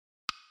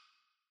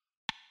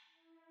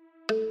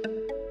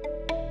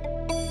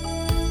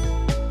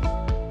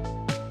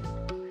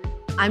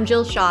I'm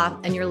Jill Shaw,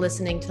 and you're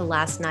listening to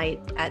Last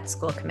Night at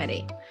School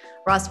Committee.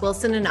 Ross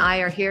Wilson and I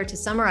are here to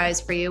summarize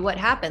for you what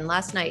happened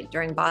last night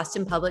during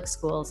Boston Public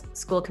Schools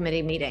School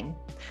Committee meeting.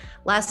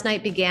 Last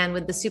night began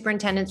with the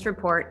superintendent's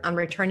report on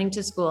returning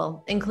to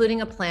school,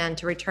 including a plan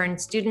to return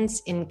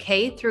students in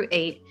K through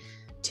 8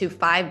 to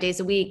 5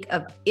 days a week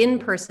of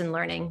in-person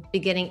learning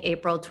beginning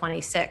April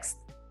 26th.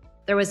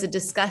 There was a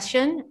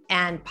discussion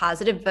and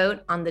positive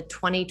vote on the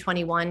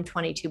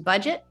 2021-22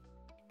 budget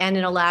and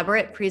an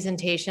elaborate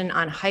presentation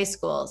on high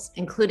schools,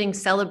 including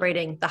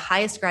celebrating the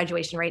highest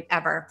graduation rate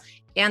ever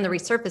and the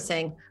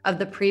resurfacing of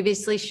the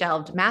previously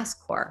shelved Mass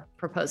Corps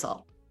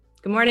proposal.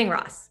 Good morning,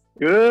 Ross.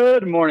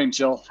 Good morning,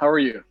 Jill. How are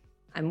you?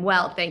 I'm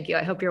well, thank you.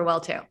 I hope you're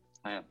well too.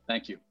 I am,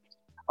 thank you.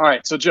 All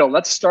right, so Jill,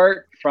 let's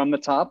start from the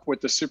top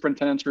with the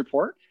superintendent's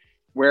report,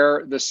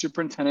 where the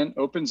superintendent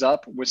opens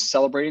up with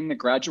celebrating the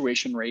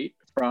graduation rate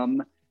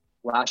from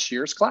last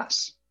year's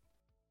class.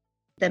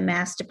 The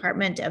Mass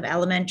Department of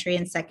Elementary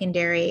and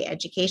Secondary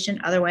Education,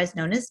 otherwise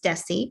known as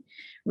DESE,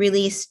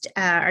 released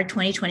our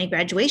 2020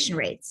 graduation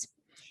rates.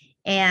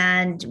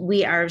 And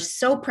we are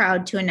so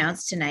proud to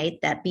announce tonight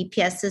that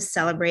BPS is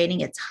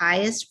celebrating its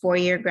highest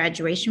four-year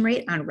graduation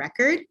rate on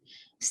record,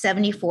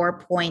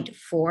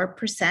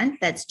 74.4%.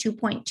 That's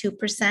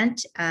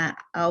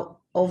 2.2%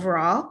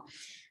 overall.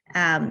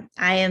 I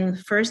am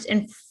first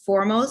and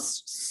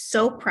foremost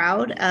so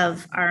proud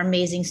of our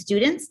amazing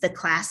students, the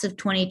class of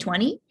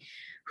 2020,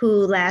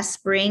 who last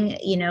spring,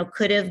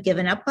 could have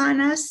given up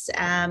on us,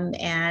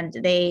 and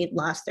they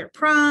lost their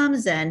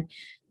proms and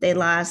they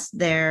lost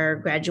their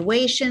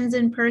graduations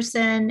in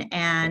person,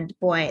 and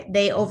boy,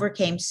 they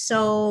overcame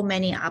so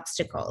many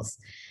obstacles.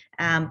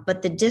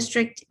 But the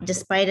district,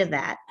 despite of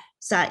that,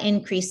 saw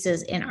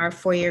increases in our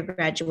four-year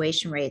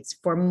graduation rates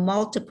for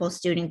multiple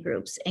student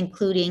groups,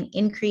 including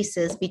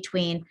increases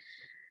between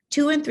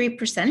 2 and 3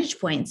 percentage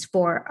points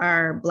for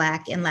our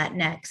Black and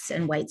Latinx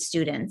and white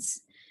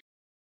students.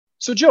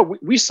 So, Joe,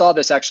 we saw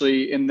this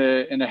actually in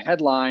the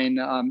headline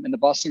in the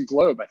Boston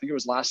Globe. I think it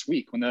was last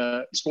week when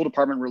the school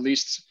department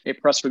released a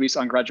press release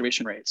on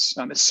graduation rates.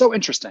 It's so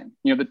interesting.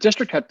 The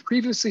district had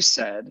previously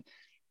said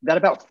that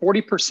about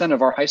 40%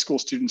 of our high school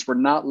students were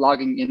not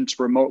logging into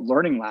remote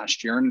learning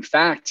last year, and in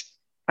fact,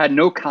 had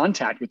no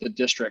contact with the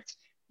district,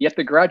 yet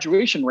the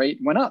graduation rate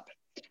went up.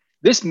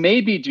 This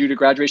may be due to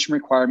graduation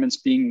requirements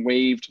being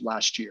waived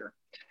last year.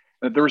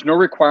 There was no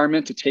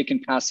requirement to take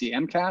and pass the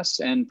MCAS,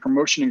 and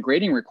promotion and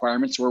grading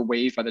requirements were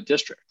waived by the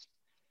district.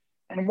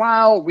 And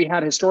while we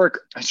had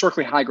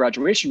historically high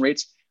graduation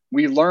rates,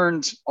 we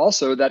learned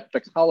also that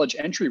the college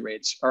entry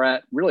rates are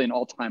at really an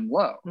all-time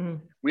low.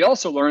 We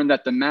also learned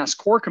that the Mass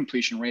Corps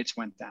completion rates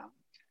went down.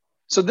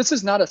 So this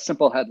is not a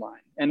simple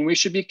headline, and we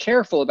should be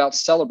careful about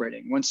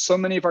celebrating when so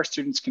many of our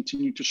students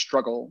continue to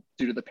struggle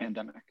due to the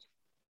pandemic.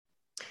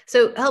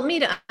 So help me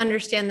to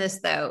understand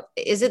this, though.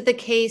 Is it the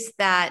case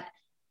that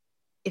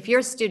if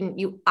you're a student,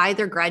 you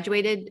either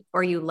graduated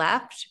or you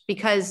left?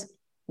 Because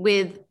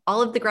with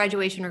all of the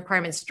graduation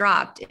requirements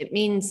dropped, it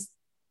means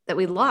that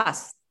we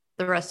lost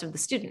the rest of the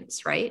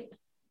students, right?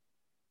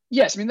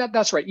 Yes,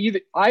 that's right.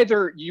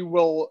 Either you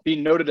will be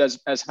noted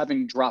as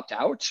having dropped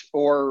out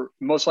or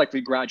most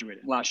likely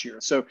graduated last year.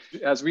 So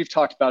as we've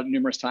talked about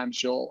numerous times,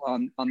 Jill,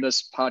 on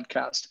this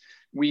podcast,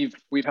 we've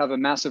had a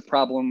massive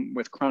problem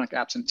with chronic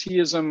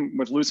absenteeism,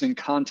 with losing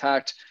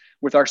contact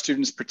with our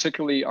students,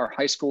 particularly our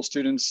high school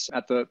students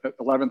at the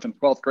 11th and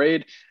 12th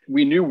grade.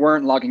 We knew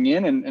weren't logging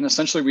in, and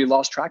essentially we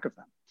lost track of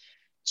them.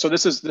 So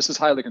this is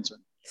highly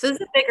concerning. So this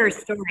is a bigger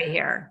story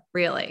here,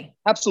 really.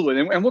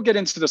 Absolutely. And we'll get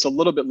into this a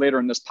little bit later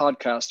in this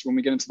podcast when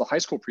we get into the high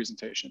school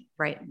presentation,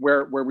 right?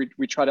 Where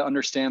we try to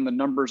understand the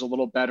numbers a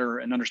little better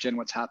and understand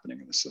what's happening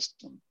in the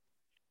system.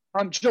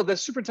 Jill, the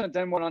superintendent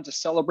then went on to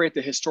celebrate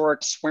the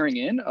historic swearing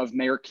in of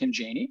Mayor Kim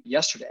Janey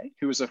yesterday,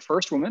 who was the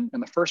first woman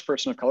and the first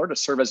person of color to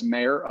serve as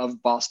mayor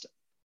of Boston.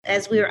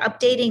 As we were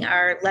updating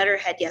our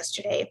letterhead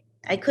yesterday,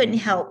 I couldn't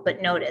help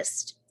but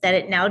notice that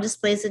it now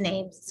displays the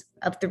names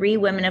of 3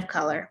 women of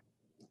color: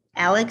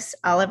 Alex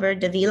Oliver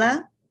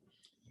Davila,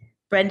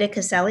 Brenda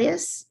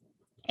Caselius,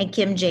 and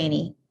Kim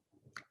Janey.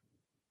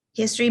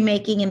 History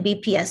making in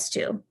BPS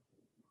too.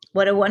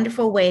 What a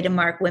wonderful way to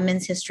mark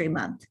Women's History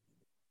Month.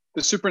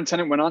 The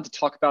superintendent went on to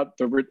talk about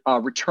the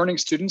returning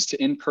students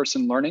to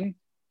in-person learning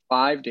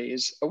 5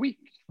 days a week.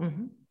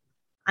 Mm-hmm.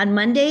 On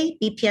Monday,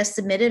 BPS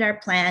submitted our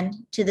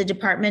plan to the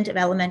Department of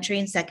Elementary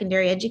and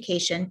Secondary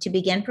Education to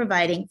begin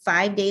providing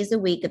 5 days a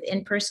week of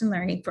in-person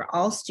learning for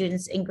all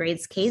students in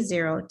grades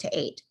K0 to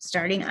 8,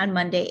 starting on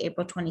Monday,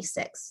 April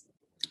 26th.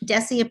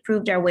 DESE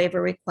approved our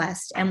waiver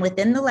request, and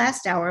within the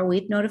last hour,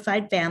 we've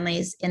notified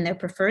families in their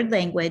preferred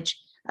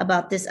language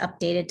about this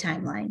updated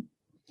timeline.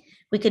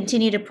 We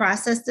continue to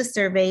process the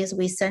surveys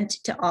we sent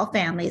to all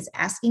families,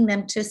 asking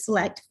them to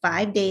select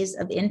 5 days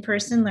of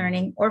in-person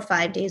learning or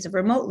 5 days of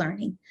remote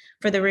learning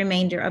for the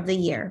remainder of the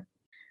year.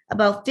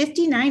 About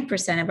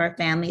 59% of our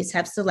families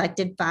have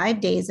selected 5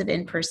 days of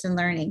in-person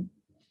learning,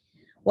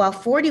 while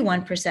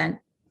 41%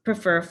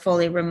 prefer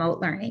fully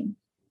remote learning.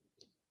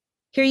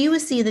 Here you will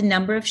see the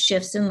number of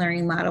shifts in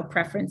learning model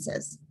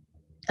preferences.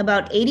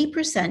 About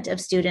 80%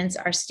 of students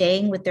are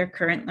staying with their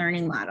current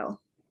learning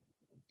model.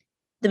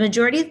 The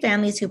majority of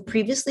families who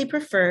previously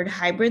preferred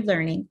hybrid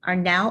learning are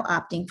now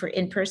opting for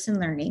in-person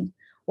learning,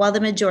 while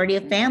the majority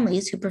of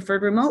families who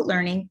preferred remote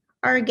learning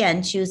are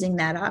again choosing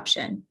that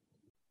option.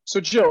 So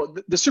Jill,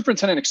 the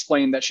superintendent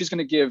explained that she's going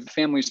to give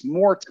families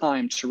more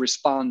time to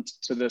respond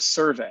to this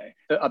survey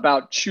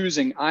about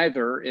choosing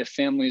either if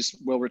families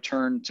will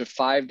return to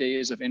 5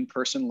 days of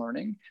in-person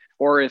learning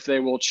or if they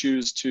will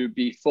choose to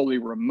be fully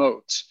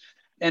remote.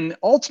 And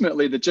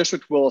ultimately, the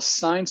district will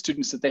assign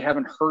students that they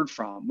haven't heard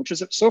from, which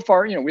is so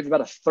far, we have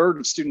about a third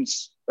of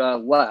students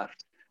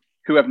left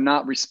who have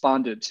not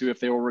responded to if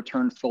they will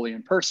return fully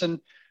in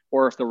person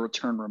or if they'll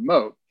return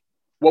remote.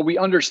 What we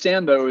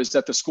understand, though, is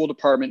that the school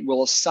department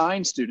will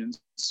assign students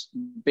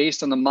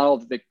based on the model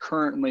that they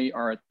currently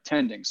are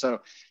attending. So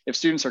if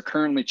students are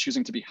currently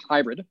choosing to be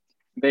hybrid,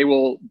 they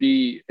will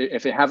be,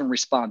 if they haven't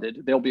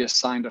responded, they'll be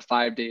assigned to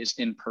 5 days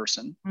in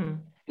person.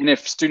 And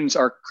if students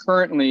are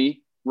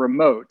currently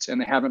remote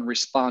and they haven't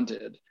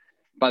responded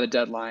by the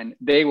deadline,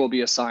 they will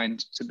be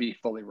assigned to be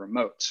fully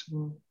remote.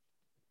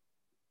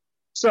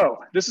 So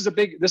this is a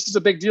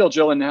big deal,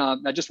 Jill. And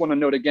I just want to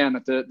note again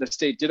that the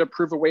state did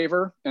approve a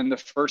waiver, and the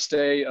first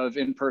day of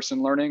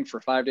in-person learning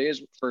for 5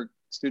 days for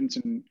students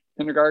in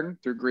kindergarten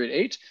through grade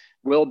 8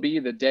 will be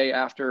the day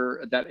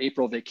after that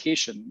April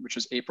vacation, which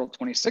is April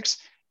 26th.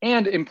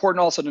 And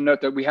important also to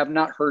note that we have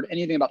not heard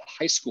anything about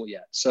high school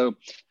yet. So,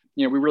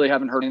 we really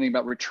haven't heard anything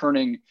about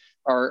returning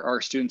our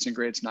students in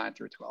grades 9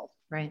 through 12.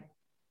 Right.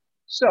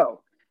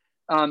 So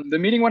the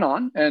meeting went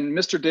on, and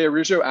Mr. De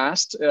Araujo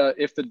asked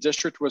if the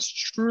district was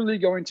truly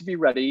going to be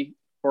ready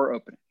for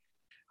opening.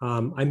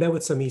 I met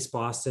with some East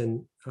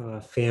Boston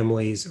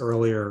families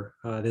earlier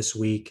this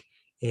week,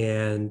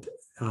 and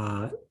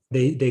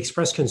they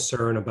expressed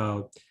concern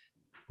about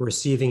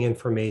receiving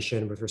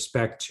information with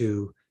respect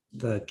to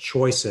the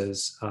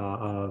choices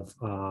of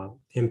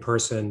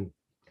in-person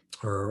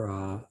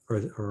or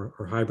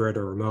hybrid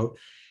or remote,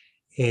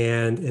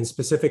 and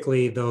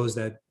specifically those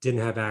that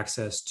didn't have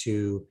access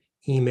to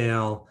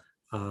email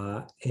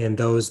and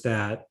those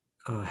that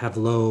have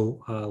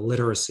low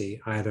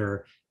literacy,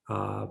 either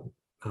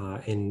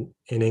in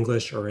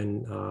English or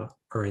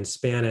in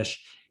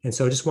Spanish. And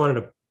so I just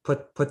wanted to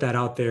put that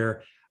out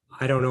there.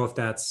 I don't know if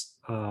that's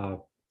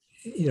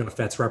if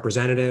that's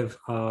representative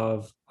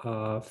of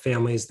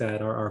families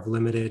that are of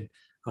limited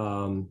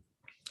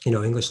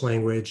English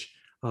language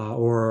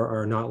or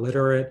are not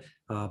literate,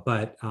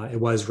 but it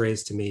was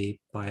raised to me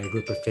by a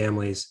group of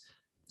families.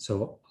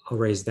 So I'll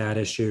raise that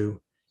issue.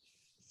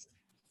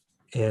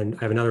 And I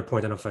have another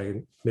point. I don't know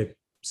if I can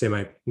say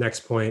my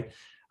next point.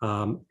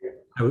 I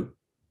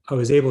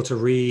was able to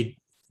read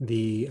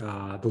the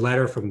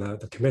letter from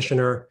the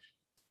commissioner,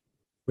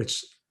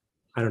 which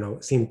I don't know,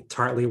 seemed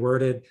tartly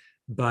worded,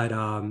 but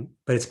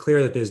it's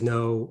clear that there's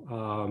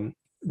no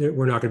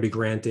we're not going to be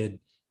granted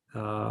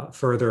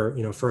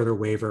further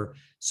waiver.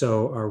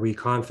 So are we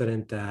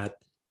confident that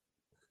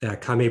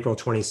come April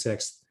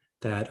 26th,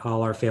 that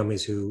all our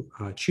families who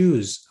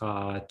choose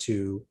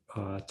to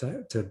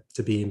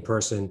be in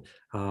person,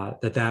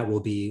 that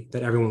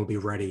everyone will be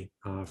ready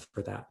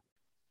for that?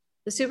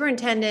 The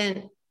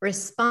superintendent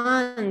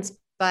responds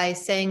by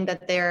saying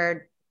that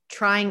they're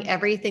trying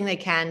everything they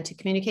can to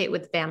communicate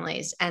with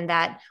families and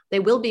that they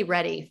will be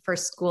ready for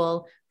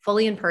school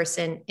fully in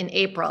person in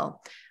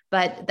April,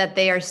 but that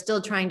they are still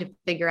trying to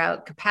figure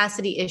out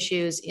capacity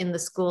issues in the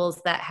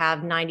schools that have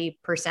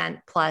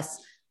 90%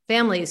 plus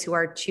families who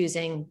are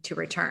choosing to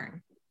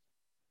return.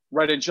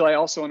 Right. And Jill, I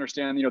also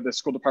understand, the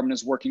school department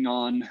is working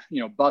on,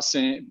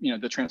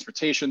 busing, the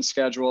transportation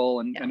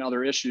schedule and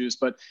other issues.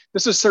 But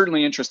this is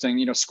certainly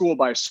interesting, school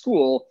by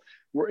school.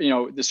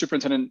 The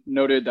superintendent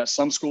noted that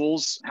some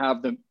schools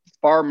have the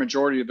far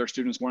majority of their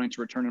students wanting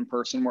to return in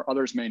person, where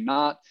others may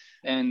not.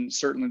 And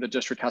certainly the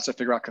district has to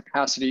figure out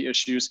capacity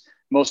issues.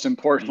 Most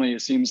importantly,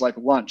 it seems like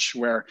lunch,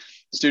 where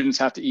students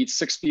have to eat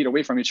 6 feet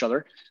away from each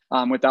other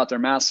without their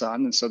masks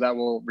on. And so that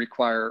will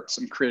require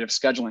some creative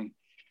scheduling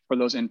for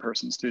those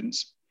in-person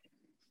students.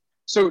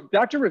 So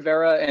Dr.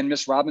 Rivera and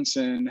Ms.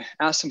 Robinson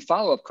asked some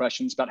follow-up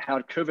questions about how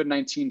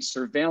COVID-19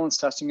 surveillance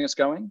testing is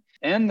going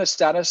and the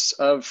status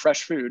of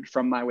fresh food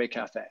from My Way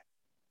Cafe.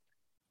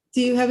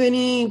 Do you have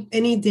any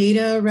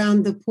data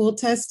around the pool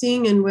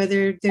testing and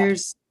whether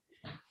there's,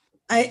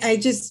 I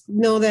just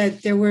know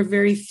that there were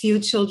very few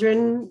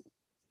children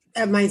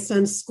at my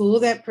son's school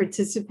that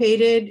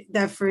participated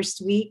that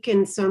first week.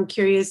 And so I'm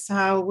curious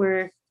how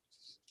we're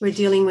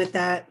dealing with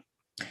that.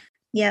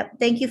 Yep.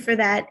 Thank you for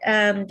that,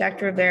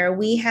 Dr. Rivera.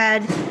 We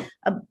had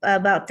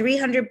about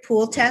 300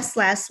 pool tests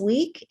last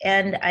week,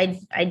 and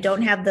I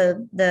don't have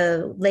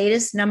the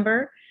latest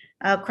number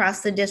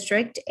across the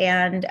district.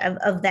 And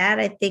of that,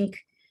 I think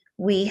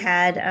we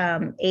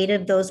had 8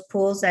 of those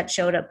pools that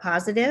showed up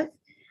positive.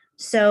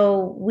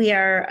 So we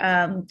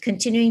are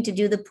continuing to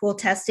do the pool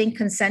testing.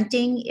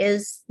 Consenting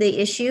is the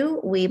issue.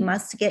 We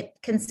must get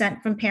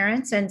consent from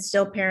parents, and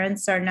still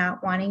parents are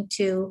not wanting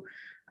to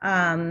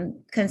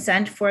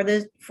consent for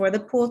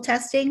the pool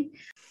testing.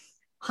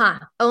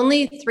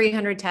 Only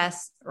 300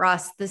 tests,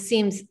 Ross. This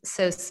seems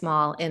so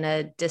small in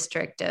a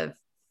district of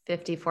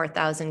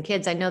 54,000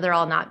 kids. I know they're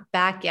all not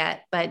back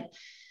yet, but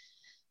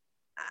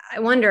I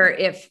wonder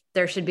if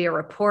there should be a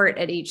report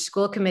at each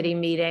school committee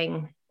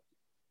meeting,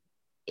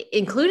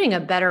 including a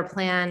better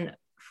plan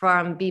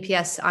from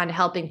BPS on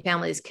helping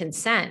families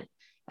consent.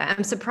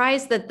 I'm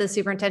surprised that the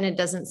superintendent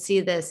doesn't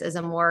see this as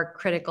a more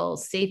critical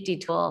safety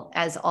tool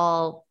as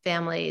all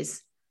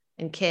families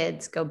and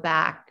kids go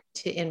back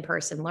to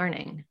in-person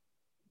learning.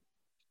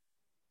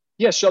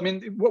 Yes, so I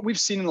mean, what we've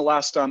seen in the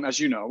last, as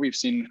you know, we've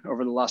seen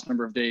over the last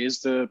number of days,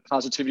 the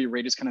positivity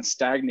rate is kind of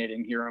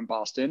stagnating here in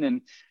Boston.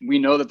 And we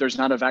know that there's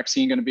not a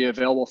vaccine going to be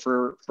available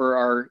for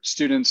our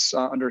students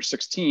under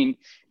 16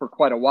 for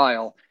quite a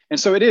while. And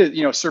so it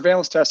is,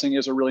 surveillance testing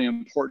is a really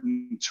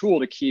important tool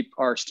to keep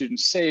our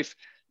students safe,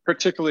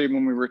 particularly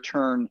when we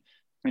return,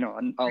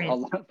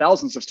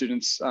 thousands of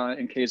students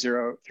in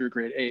K0 through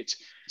grade 8.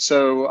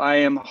 So I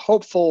am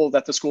hopeful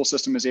that the school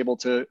system is able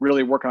to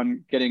really work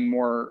on getting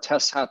more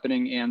tests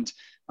happening and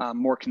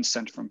more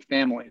consent from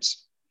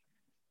families.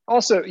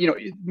 Also,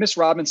 Ms.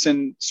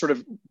 Robinson sort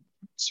of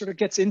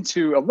gets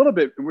into a little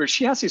bit where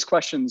she asks these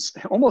questions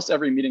almost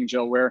every meeting,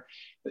 Jill, where,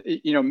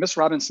 Ms.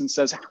 Robinson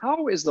says,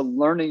 how is the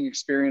learning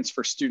experience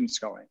for students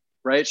going,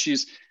 right?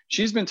 She's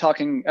been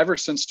talking ever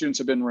since students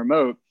have been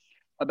remote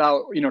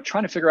about,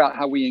 trying to figure out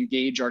how we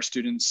engage our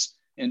students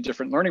in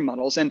different learning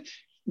models. And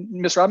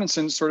Ms.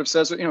 Robinson sort of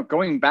says,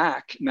 going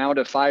back now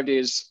to 5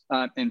 days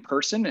in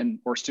person and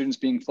or students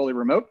being fully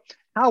remote,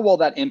 how will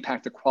that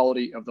impact the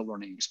quality of the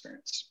learning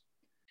experience?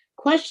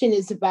 Question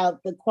is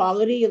about the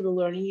quality of the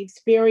learning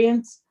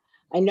experience.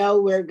 I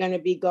know we're going to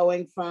be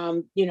going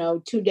from,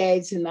 2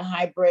 days in the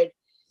hybrid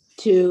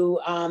to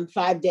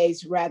 5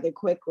 days rather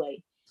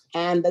quickly.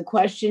 And the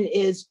question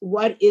is,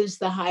 what is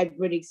the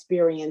hybrid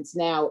experience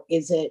now?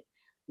 Is it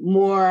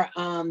more,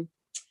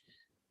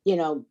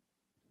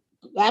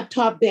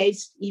 laptop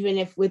based, even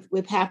if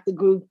with half the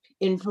group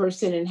in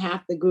person and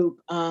half the group,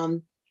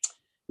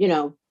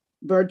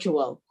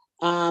 virtual?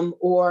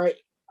 Or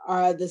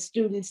are the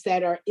students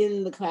that are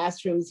in the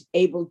classrooms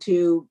able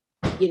to,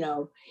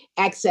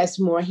 access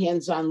more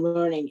hands-on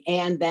learning?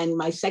 And then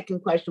my second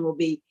question will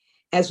be,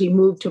 as we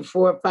move to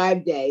 4 or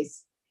 5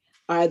 days,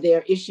 are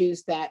there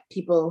issues that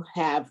people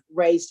have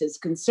raised as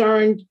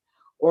concerned,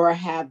 or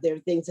have there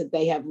things that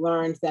they have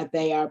learned that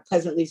they are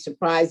pleasantly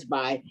surprised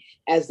by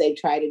as they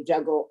try to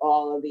juggle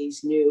all of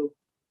these new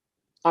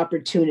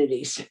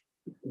opportunities?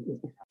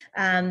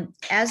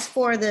 As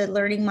for the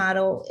learning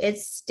model,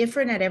 it's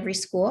different at every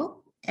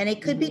school, and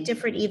it could be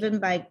different even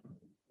by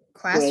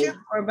classroom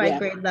or by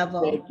grade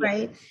level,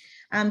 right?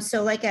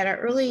 So like at our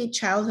early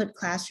childhood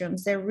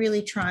classrooms, they're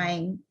really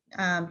trying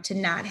to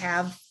not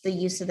have the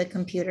use of the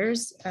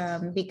computers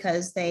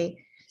because they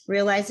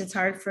realize it's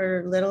hard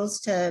for littles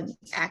to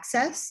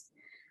access.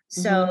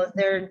 So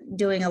they're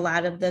doing a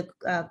lot of the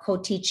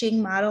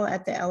co-teaching model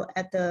at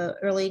the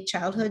early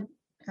childhood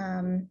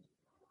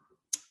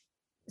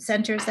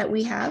centers that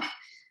we have.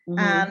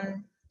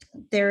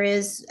 There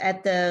is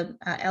at the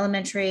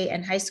elementary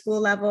and high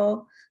school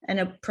level an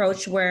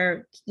approach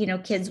where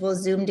kids will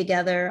Zoom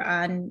together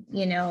on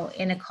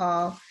in a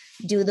call,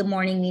 do the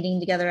morning meeting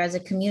together as a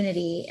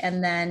community,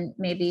 and then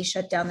maybe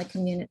shut down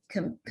the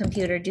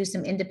computer, do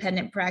some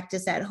independent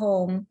practice at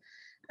home,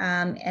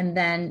 and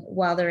then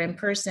while they're in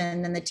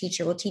person, then the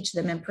teacher will teach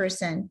them in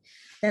person.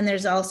 Then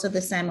there's also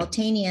the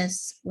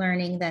simultaneous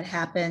learning that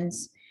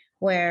happens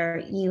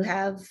where you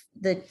have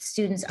the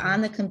students on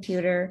the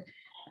computer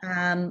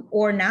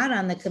or not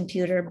on the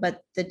computer,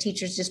 but the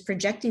teacher's just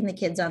projecting the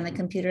kids on the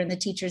computer and the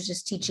teacher's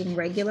just teaching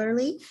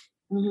regularly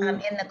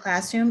in the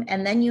classroom.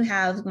 And then you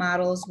have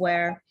models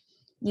where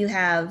you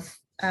have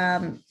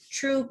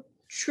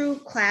true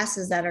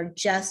classes that are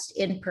just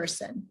in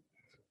person,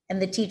 and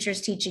the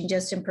teacher's teaching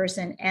just in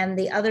person, and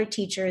the other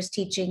teacher is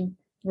teaching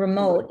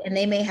remote, and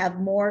they may have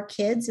more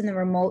kids in the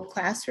remote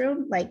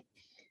classroom, like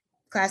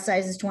class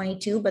size is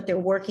 22, but they're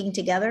working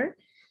together.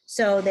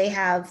 So they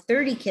have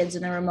 30 kids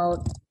in the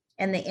remote,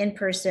 and the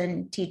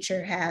in-person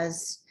teacher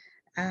has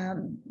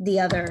the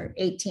other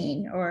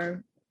 18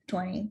 or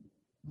 20.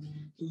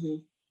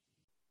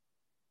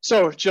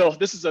 So Jill,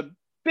 this is a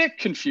bit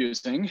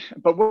confusing,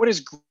 but what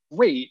is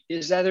great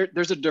is that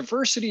there's a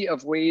diversity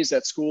of ways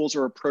that schools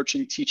are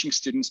approaching teaching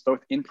students both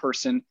in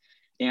person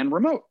and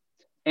remote.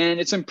 And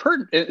it's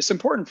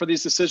important for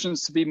these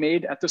decisions to be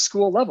made at the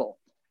school level,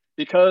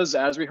 because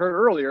as we heard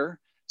earlier,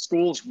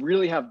 schools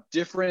really have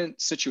different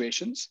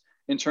situations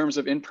in terms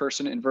of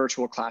in-person and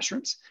virtual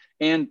classrooms,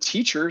 and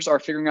teachers are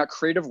figuring out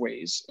creative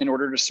ways in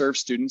order to serve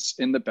students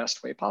in the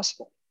best way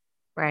possible.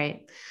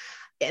 Right.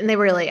 And they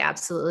really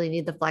absolutely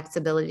need the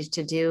flexibility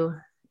to do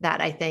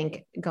that, I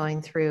think,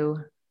 going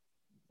through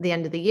the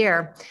end of the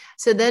year.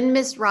 So then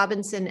Ms.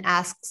 Robinson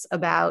asks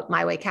about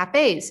My Way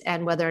cafes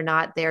and whether or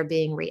not they're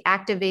being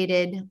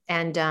reactivated,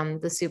 and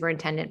the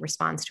superintendent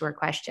responds to her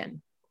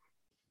question.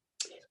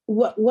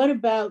 What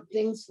about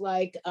things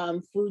like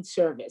food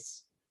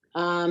service?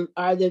 Are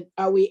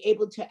we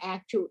able to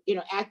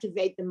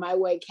activate the My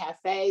Way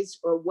cafes,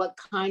 or what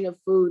kind of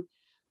food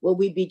will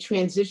we be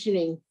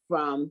transitioning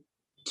from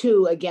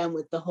to, again,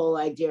 with the whole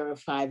idea of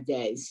 5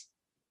 days?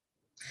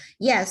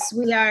 Yes,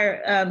 we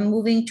are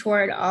moving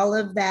toward all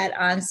of that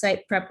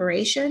on-site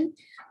preparation.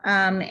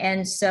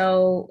 And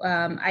so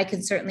I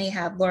can certainly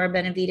have Laura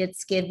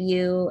Benavides give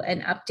you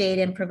an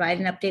update and provide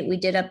an update. We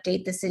did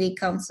update the city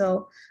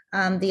council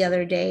the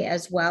other day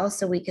as well,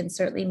 so we can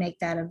certainly make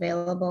that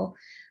available.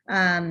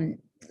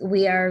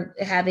 We are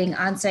having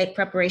on-site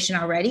preparation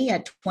already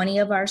at 20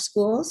 of our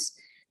schools.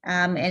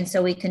 And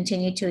so we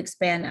continue to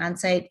expand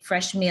on-site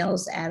fresh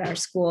meals at our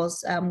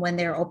schools when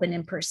they're open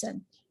in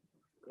person.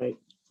 Great,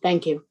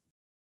 thank you.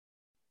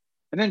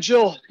 And then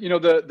Jill,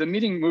 the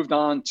meeting moved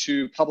on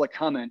to public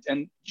comment,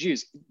 and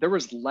geez, there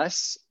was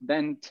less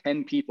than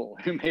 10 people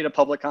who made a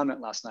public comment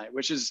last night,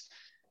 which is,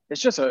 it's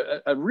just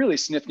a really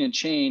significant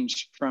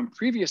change from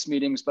previous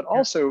meetings, but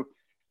also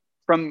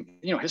from,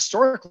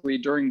 historically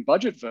during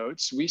budget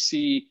votes, we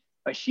see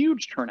a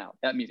huge turnout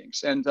at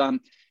meetings. And,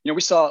 we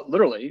saw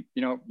literally,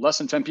 less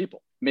than 10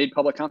 people made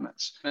public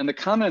comments. And the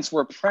comments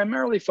were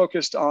primarily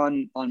focused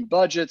on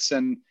budgets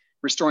and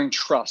restoring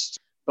trust,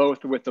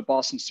 both with the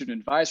Boston Student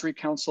Advisory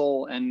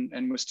Council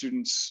and with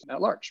students at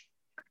large.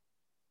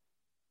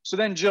 So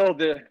then Jill,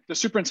 the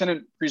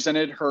superintendent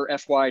presented her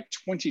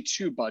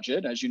FY22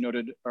 budget, as you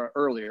noted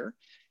earlier.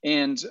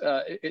 And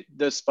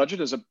this budget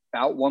is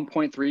about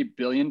 $1.3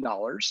 billion.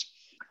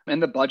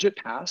 And the budget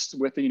passed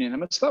with a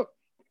unanimous vote.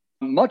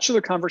 Much of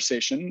the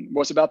conversation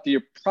was about the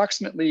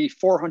approximately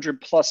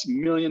 $400+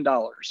 million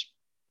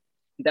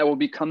that will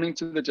be coming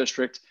to the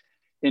district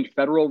in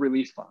federal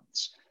relief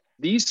funds.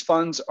 These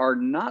funds are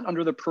not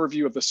under the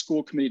purview of the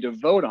school committee to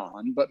vote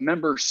on, but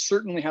members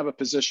certainly have a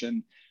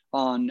position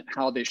on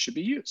how they should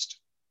be used.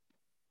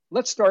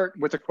 Let's start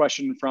with a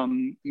question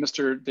from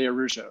Mr.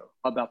 DeArujo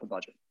about the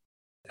budget.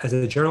 As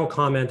a general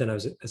comment, and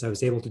as I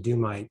was able to do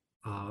my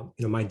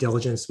my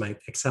diligence, my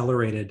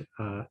accelerated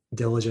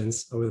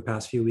diligence over the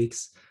past few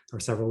weeks or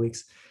several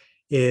weeks,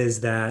 is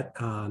that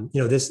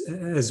this,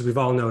 as we've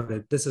all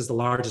noted, this is the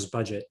largest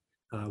budget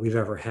we've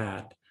ever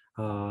had,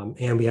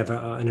 and we have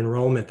an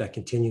enrollment that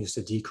continues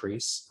to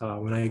decrease.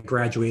 When I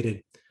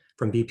graduated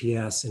from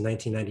BPS in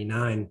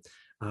 1999,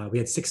 we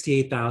had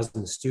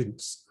 68,000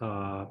 students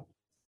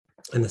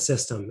in the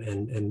system,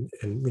 and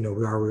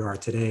where we are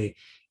today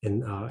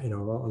in a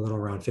little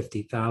around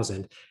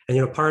 50,000.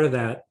 And part of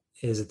that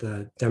is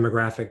the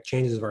demographic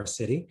changes of our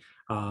city,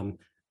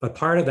 but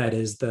part of that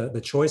is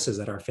the choices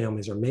that our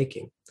families are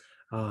making.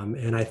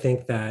 And I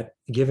think that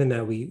given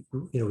that we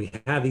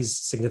have these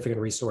significant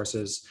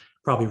resources,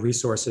 probably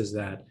resources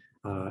that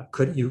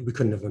we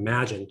couldn't have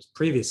imagined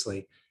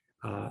previously,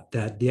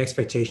 that the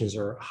expectations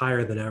are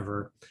higher than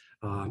ever,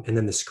 and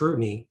then the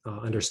scrutiny,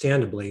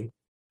 understandably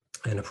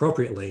and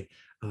appropriately,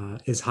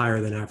 is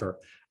higher than ever.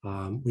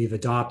 We've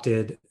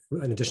adopted,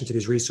 in addition to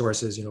these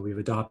resources, we've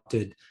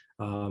adopted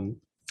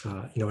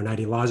an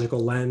ideological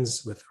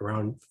lens with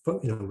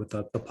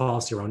the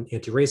policy around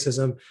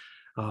anti-racism,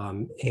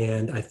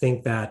 and I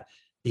think that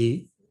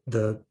the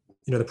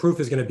proof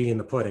is going to be in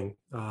the pudding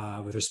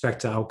with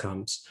respect to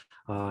outcomes,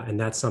 and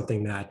that's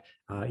something that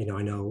I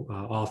know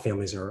all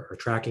families are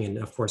tracking, and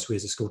of course we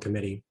as a school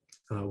committee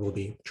will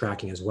be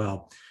tracking as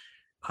well.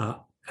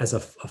 As a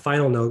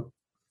final note,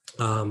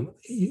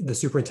 the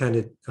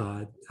superintendent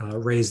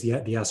raised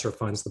the ESSER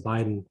funds, the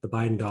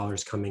Biden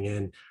dollars coming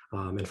in.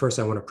 And first,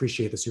 I want to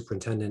appreciate the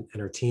superintendent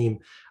and her team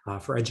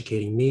for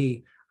educating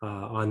me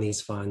on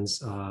these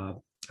funds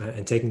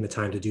and taking the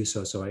time to do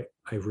so. So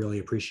I really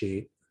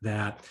appreciate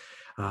that.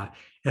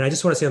 And I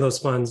just want to say on those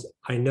funds,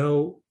 I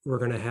know we're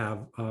going to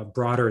have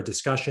broader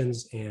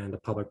discussions and a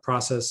public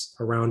process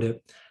around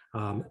it.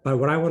 But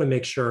what I want to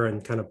make sure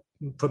and kind of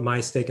put my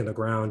stake in the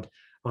ground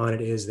on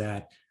it is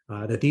that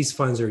these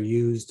funds are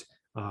used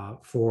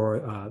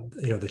for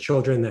the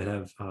children that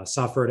have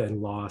suffered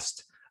and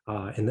lost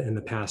in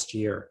the past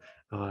year.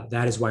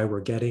 That is why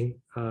we're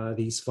getting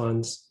these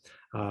funds.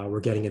 We're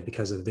getting it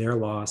because of their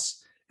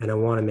loss, and I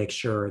want to make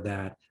sure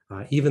that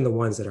even the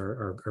ones that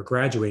are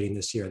graduating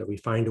this year, that we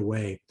find a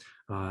way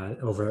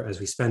as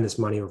we spend this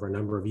money over a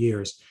number of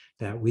years,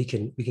 that we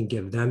can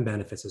give them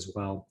benefits as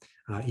well,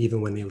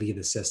 even when they leave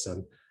the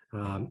system.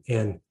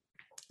 And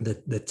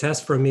the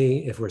test for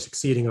me, if we're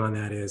succeeding on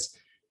that, is,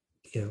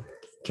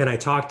 can I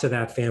talk to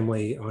that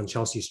family on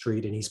Chelsea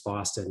Street in East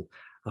Boston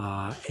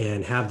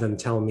and have them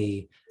tell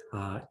me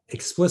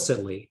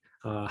explicitly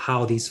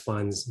how these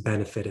funds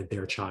benefited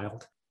their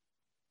child?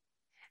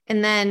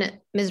 And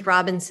then Ms.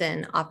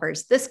 Robinson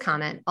offers this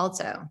comment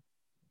also.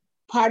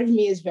 Part of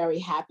me is very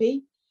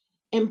happy,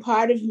 and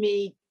part of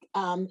me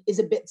is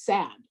a bit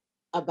sad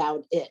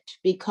about it,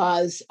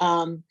 because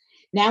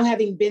now,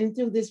 having been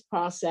through this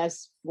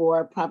process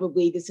for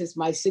probably, this is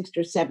my 6th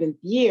or 7th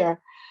year,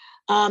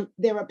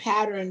 there are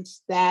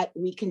patterns that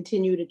we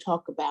continue to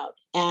talk about.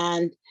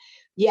 And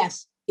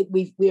yes,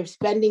 we're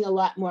spending a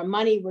lot more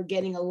money, we're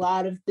getting a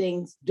lot of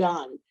things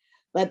done,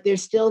 but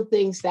there's still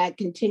things that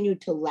continue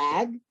to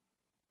lag,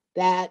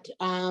 that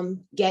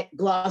get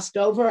glossed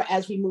over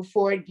as we move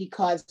forward,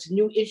 because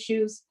new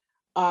issues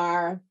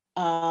are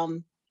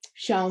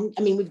shown,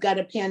 I mean, we've got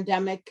a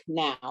pandemic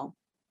now,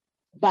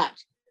 but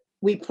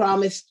we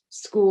promised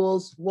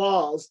schools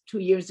walls 2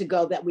 years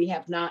ago that we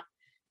have not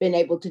been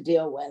able to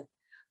deal with.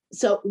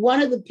 So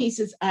one of the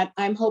pieces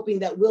I'm hoping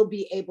that we'll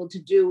be able to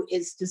do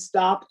is to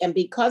stop, and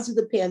because of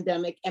the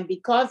pandemic and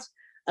because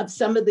of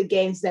some of the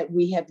gains that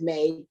we have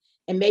made,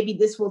 and maybe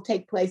this will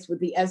take place with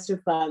the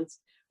ESSER funds.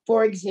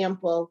 For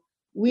example,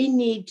 we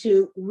need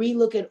to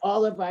relook at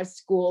all of our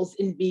schools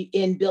in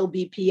Bill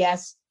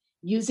BPS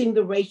using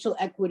the racial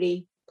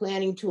equity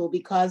planning tool,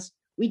 because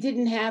we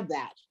didn't have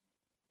that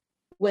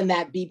when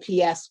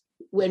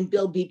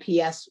Bill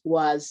BPS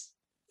was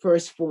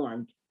first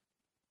formed.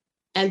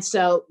 And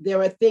so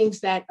there are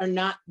things that are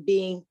not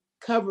being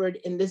covered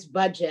in this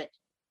budget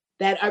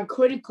that are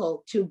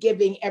critical to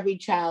giving every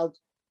child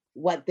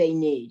what they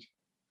need.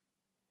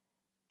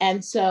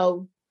 And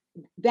so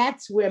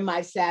that's where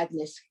my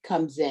sadness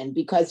comes in,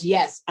 because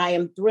yes, I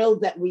am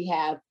thrilled that we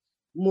have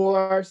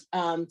more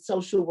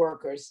social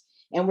workers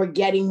and we're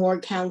getting more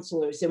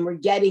counselors and we're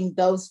getting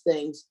those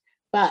things.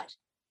 But,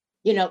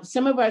 you know,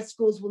 some of our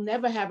schools will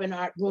never have an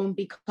art room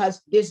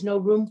because there's no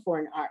room for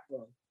an art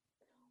room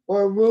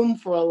or a room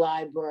for a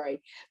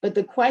library. But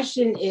the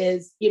question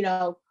is,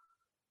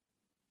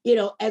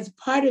 as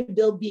part of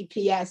Bill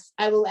BPS,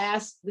 I will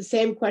ask the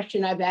same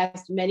question I've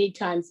asked many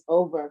times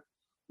over.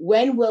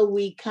 When will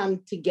we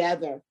come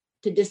together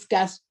to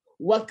discuss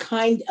what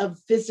kind of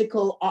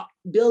physical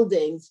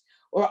buildings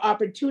or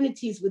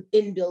opportunities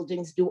within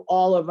buildings do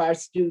all of our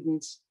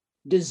students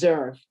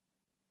deserve?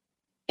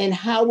 And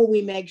how will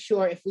we make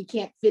sure if we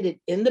can't fit it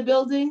in the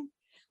building,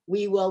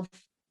 we will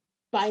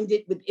find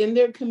it within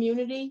their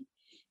community,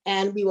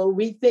 and we will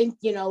rethink,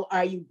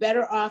 are you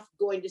better off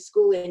going to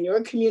school in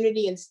your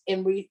community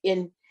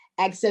in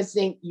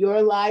accessing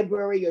your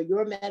library or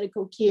your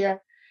medical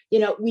care?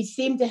 We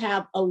seem to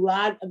have a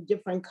lot of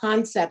different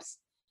concepts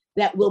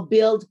that will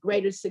build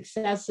greater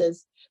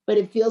successes, but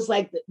it feels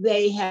like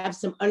they have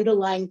some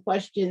underlying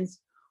questions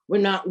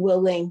we're not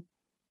willing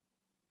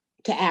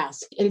to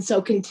ask. And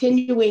so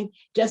continuing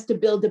just to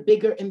build a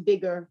bigger and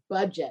bigger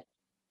budget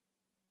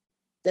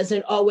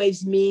doesn't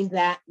always mean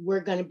that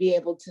we're going to be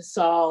able to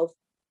solve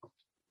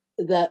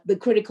the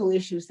critical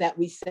issues that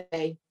we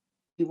say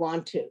we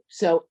want to.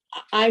 So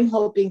I'm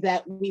hoping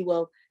that we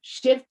will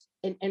shift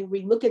and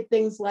we look at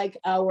things like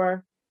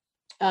our,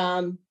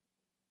 the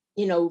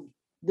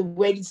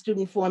weighted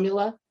student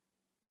formula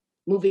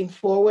moving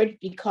forward,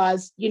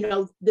 because,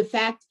 the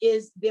fact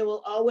is there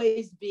will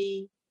always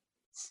be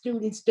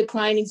students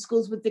declining,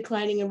 schools with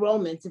declining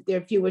enrollments. If there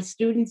are fewer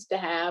students to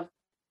have,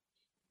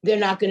 they're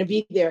not going to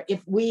be there.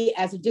 If we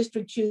as a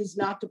district choose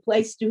not to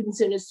place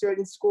students in a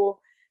certain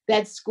school,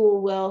 that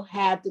school will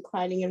have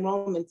declining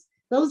enrollments.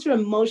 Those are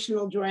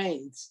emotional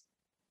drains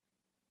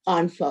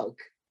on folk.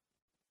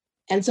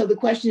 And so the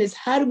question is,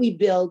 how do we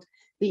build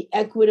the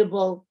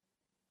equitable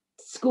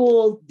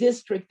school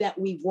district that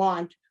we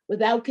want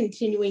without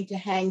continuing to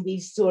hang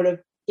these sort of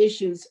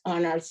issues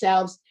on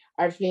ourselves,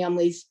 our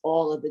families,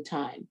 all of the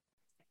time?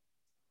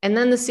 And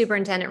then the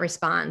superintendent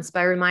responds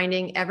by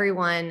reminding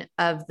everyone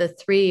of the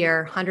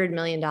 3-year, $100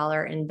 million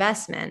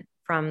investment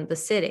from the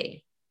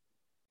city.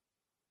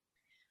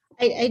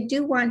 I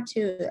do want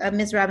to,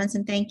 Ms.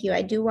 Robinson, thank you.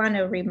 I do want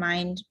to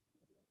remind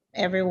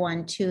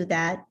everyone too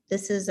that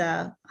this is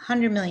a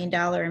 $100 million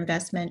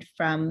investment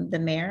from the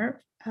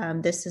mayor.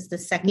 This is the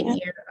second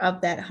year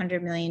of that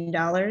 $100 million.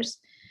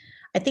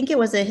 I think it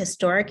was a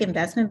historic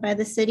investment by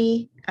the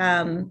city.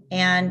 And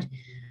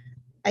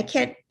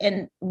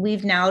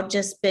we've now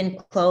just been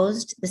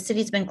closed. The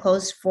city's been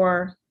closed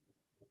for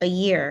a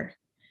year.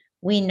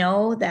 We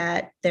know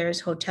that there's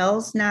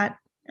hotels not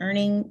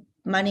earning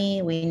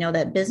money. We know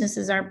that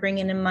businesses aren't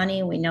bringing in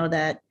money. We know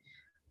that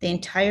the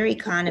entire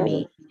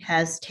economy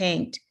has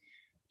tanked.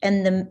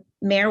 And the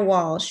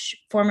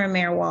former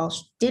Mayor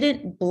Walsh,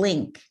 didn't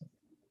blink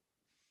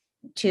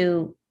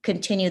to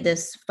continue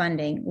this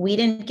funding. We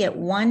didn't get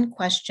one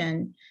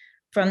question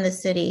from the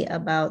city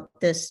about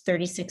this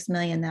 $36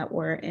 million that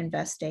we're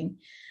investing.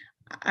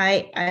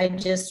 I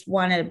just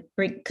want to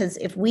bring, because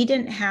if we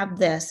didn't have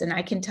this, and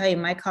I can tell you,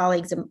 my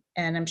colleagues,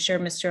 and I'm sure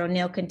Mr.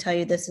 O'Neill can tell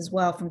you this as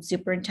well, from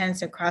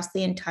superintendents across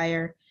the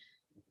entire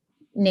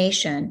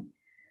nation,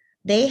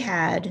 they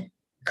had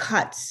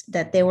cuts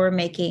that they were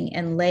making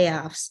and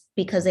layoffs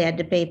because they had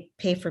to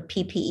pay for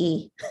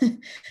PPE.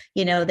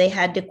 They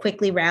had to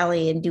quickly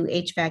rally and do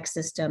HVAC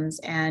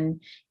systems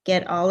and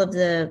get all of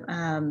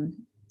the,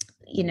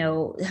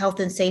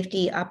 health and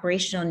safety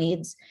operational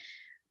needs.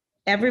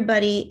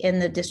 Everybody in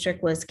the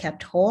district was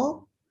kept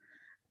whole.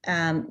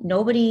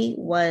 Nobody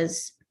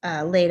was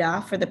laid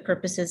off for the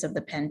purposes of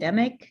the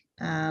pandemic.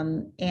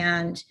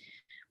 And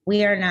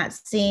we are not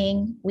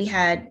seeing, we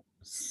had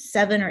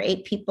 7 or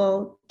 8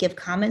 people give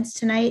comments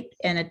tonight,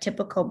 and a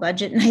typical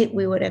budget night,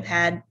 we would have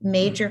had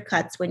major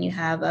cuts when you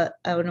have an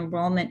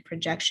enrollment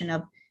projection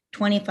of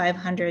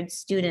 2,500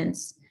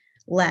 students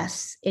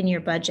less in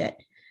your budget.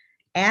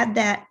 Add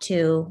that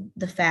to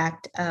the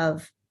fact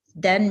of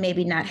then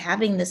maybe not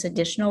having this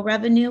additional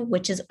revenue,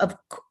 which is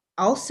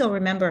also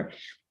remember,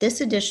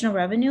 this additional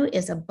revenue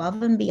is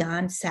above and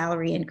beyond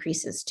salary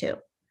increases too.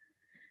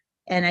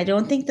 And I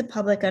don't think the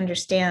public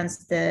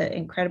understands the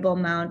incredible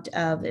amount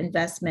of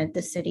investment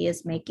the city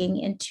is making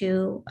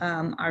into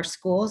our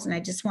schools. And I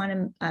just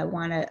want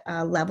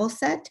to level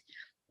set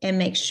and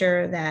make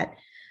sure that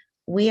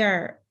we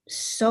are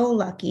so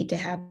lucky to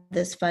have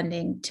this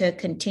funding to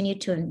continue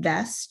to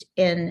invest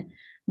in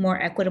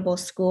more equitable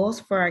schools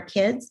for our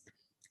kids.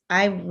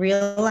 I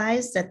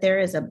realize that there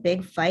is a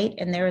big fight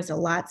and there is a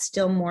lot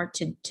still more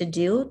to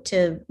do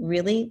to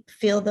really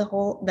fill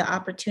the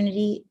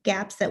opportunity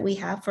gaps that we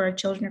have for our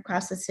children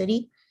across the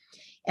city.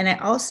 And I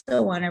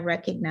also want to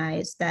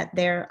recognize that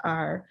there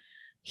are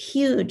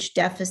huge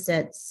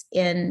deficits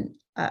in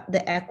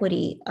the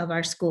equity of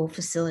our school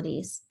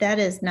facilities. That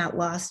is not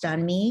lost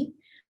on me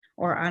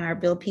or on our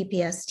Build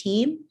PPS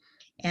team.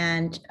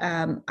 And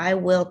I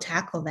will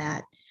tackle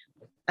that.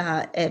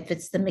 If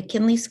it's the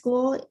McKinley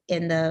School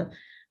in the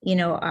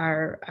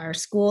our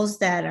schools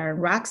that are in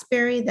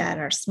Roxbury that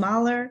are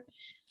smaller,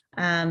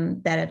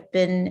 that have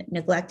been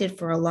neglected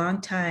for a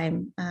long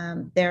time.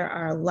 There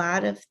are a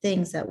lot of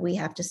things that we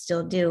have to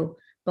still do.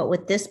 But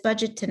with this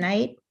budget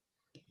tonight,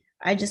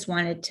 I just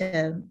wanted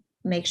to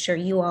make sure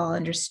you all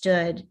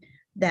understood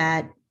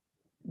that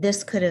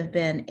this could have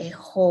been a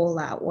whole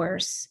lot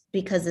worse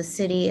because the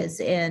city is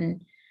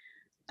in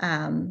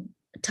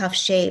tough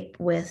shape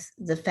with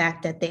the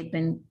fact that they've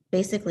been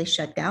basically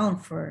shut down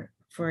for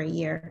a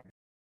year.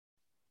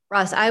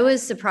 Ross, I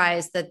was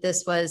surprised that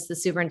this was the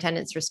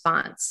superintendent's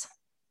response.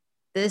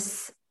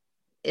 This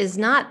is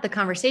not the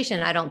conversation,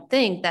 I don't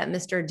think, that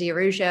Mr.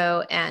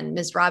 DiRuggio and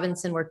Ms.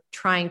 Robinson were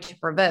trying to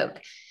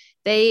provoke.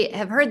 They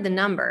have heard the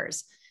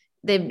numbers.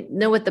 They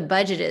know what the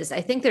budget is.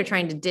 I think they're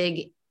trying to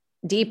dig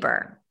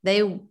deeper.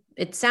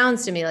 It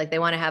sounds to me like they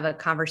want to have a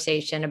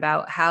conversation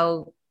about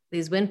how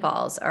these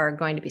windfalls are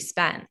going to be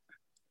spent.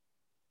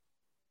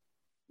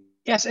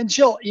 Yes, and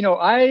Jill,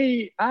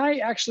 I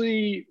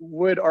actually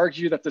would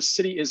argue that the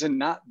city is in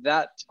not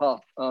that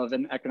tough of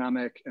an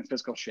economic and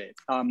fiscal shape.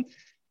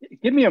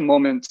 Give me a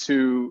moment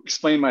to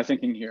explain my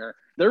thinking here.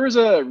 There was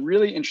a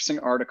really interesting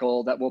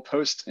article that we'll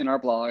post in our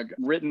blog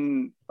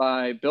written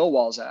by Bill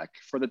Walczak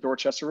for the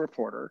Dorchester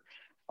Reporter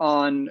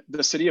on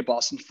the city of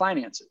Boston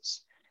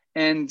finances.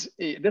 And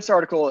this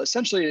article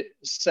essentially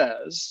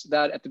says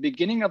that at the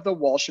beginning of the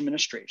Walsh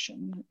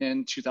administration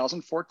in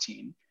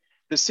 2014,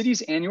 the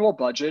city's annual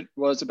budget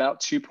was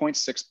about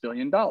 $2.6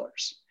 billion.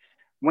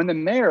 When the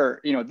mayor,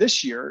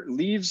 this year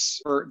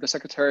leaves for the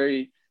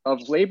Secretary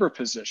of Labor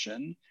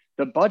position,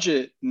 the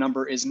budget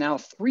number is now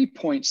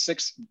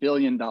 $3.6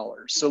 billion.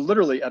 So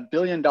literally $1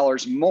 billion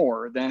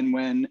more than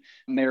when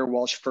Mayor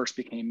Walsh first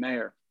became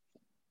mayor.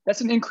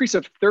 That's an increase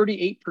of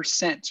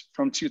 38%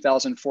 from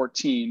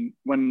 2014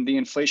 when the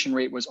inflation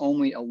rate was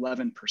only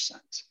 11%.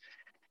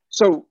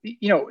 So,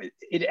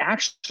 it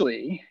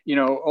actually,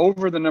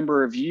 over the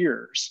number of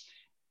years,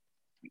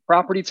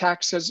 property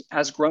taxes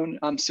has grown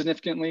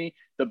significantly.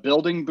 The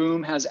building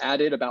boom has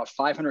added about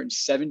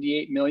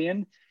 $578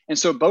 million. And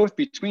so both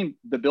between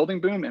the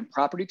building boom and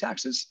property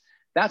taxes,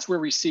 that's where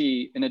we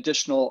see an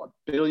additional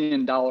 $1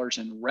 billion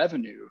in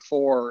revenue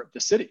for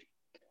the city.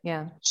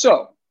 Yeah.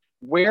 So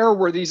where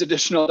were these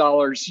additional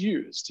dollars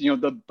used?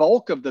 The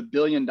bulk of the $1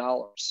 billion,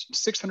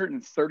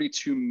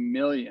 $632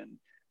 million,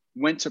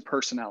 went to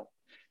personnel,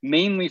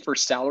 mainly for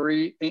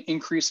salary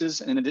increases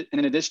and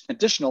an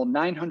additional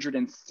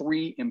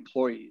 903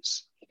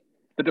 employees.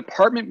 The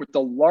department with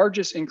the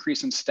largest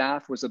increase in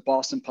staff was the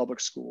Boston Public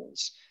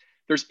Schools.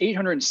 There's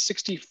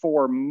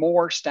 864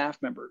 more staff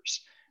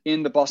members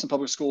in the Boston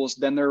Public Schools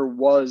than there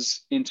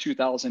was in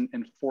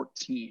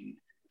 2014,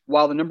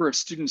 while the number of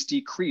students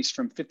decreased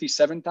from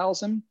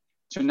 57,000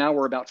 to now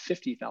we're about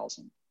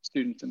 50,000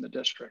 students in the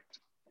district.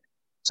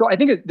 So I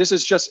think this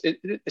is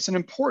it's an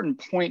important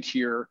point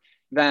here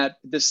that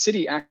the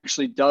city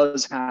actually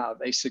does have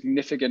a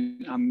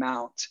significant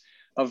amount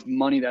of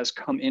money that has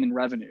come in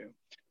revenue,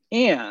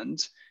 and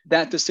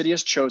that the city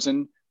has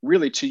chosen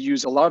really to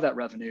use a lot of that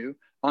revenue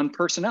on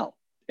personnel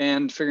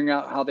and figuring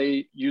out how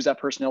they use that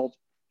personnel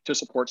to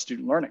support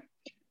student learning.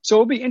 So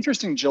it'll be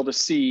interesting, Jill, to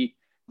see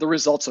the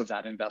results of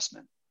that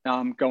investment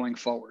going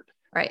forward.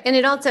 Right. And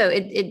it also,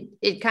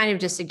 it kind of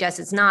just suggests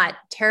it's not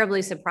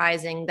terribly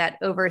surprising that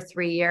over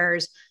 3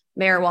 years,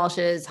 Mayor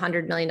Walsh's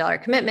 $100 million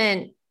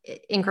commitment,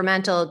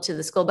 incremental to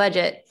the school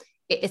budget,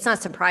 it's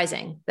not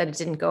surprising that it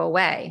didn't go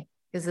away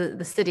because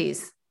the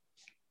city's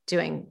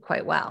doing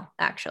quite well,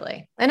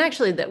 actually. And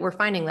actually that we're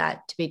finding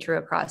that to be true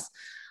across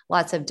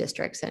lots of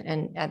districts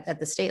and at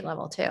the state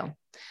level too.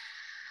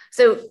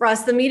 So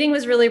Ross, the meeting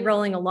was really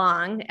rolling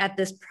along at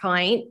this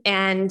point,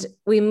 and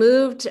we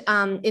moved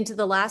into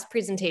the last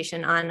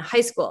presentation on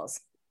high schools.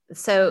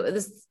 So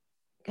this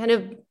kind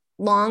of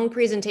long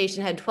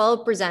presentation had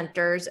 12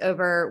 presenters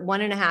over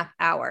 1.5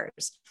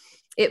 hours.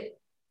 It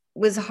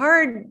was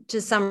hard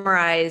to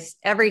summarize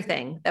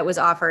everything that was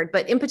offered,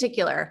 but in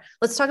particular,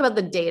 let's talk about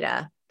the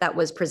data that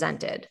was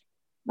presented.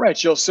 Right,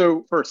 Jill.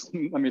 So first,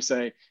 let me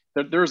say,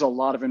 There's a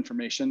lot of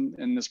information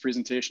in this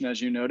presentation, as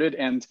you noted,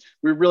 and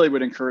we really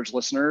would encourage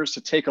listeners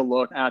to take a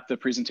look at the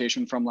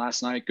presentation from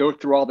last night, go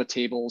through all the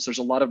tables. There's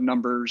a lot of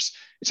numbers.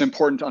 It's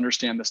important to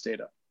understand this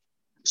data.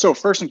 So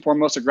first and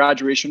foremost, the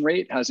graduation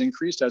rate has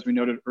increased, as we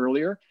noted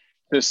earlier,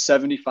 to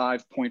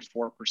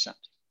 75.4%,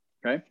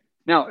 okay?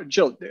 Now,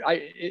 Jill,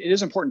 it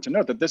is important to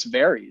note that this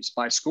varies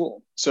by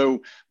school.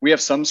 So we have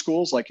some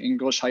schools like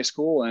English High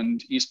School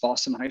and East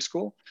Boston High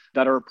School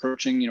that are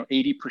approaching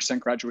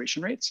 80%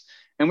 graduation rates.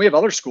 And we have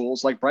other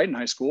schools like Brighton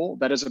High School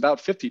that is about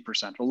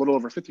 50%, a little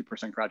over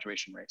 50%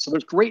 graduation rate. So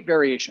there's great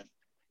variation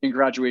in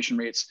graduation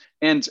rates.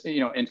 And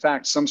in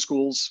fact, some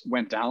schools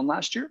went down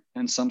last year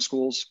and some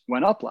schools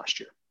went up last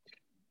year.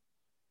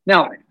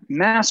 Now,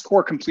 mass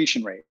core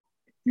completion rate.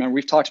 Remember,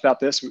 we've talked about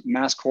this.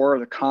 Mass core are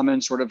the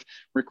common sort of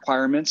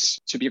requirements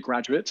to be a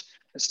graduate.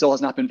 It still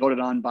has not been voted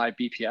on by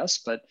BPS,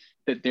 but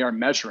they are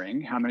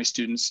measuring how many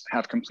students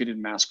have completed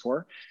mass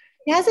core.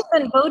 It hasn't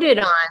been voted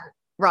on,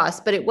 Ross,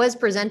 but it was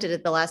presented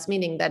at the last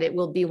meeting that it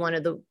will be one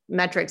of the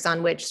metrics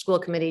on which school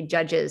committee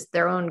judges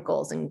their own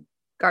goals and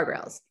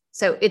guardrails.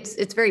 So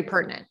it's very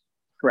pertinent.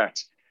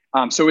 Correct.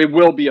 So it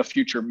will be a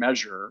future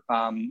measure,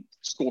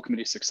 school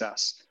committee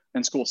success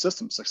and school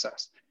system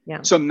success.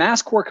 Yeah. So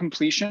mass core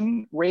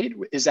completion rate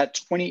is at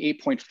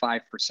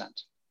 28.5%.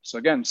 So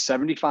again,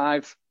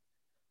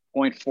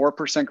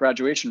 75.4%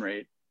 graduation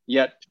rate,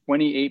 yet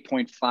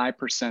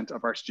 28.5%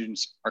 of our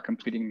students are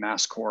completing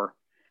mass core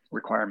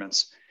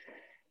requirements.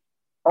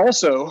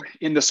 Also,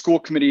 in the school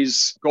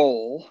committee's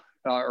goals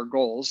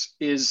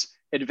is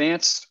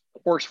advanced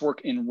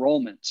coursework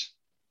enrollment,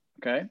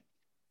 okay?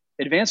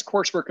 Advanced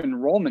coursework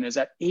enrollment is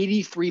at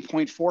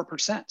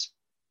 83.4%.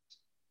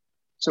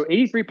 So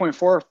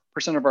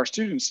 83.4% of our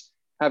students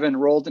have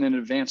enrolled in an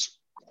advanced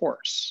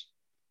course.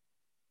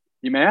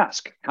 You may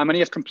ask, how many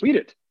have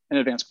completed an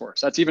advanced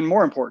course? That's even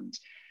more important.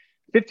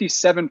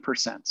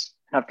 57%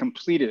 have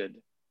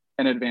completed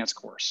an advanced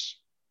course,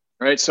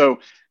 right? So,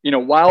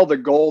 while the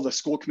goal the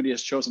school committee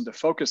has chosen to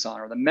focus on,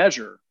 or the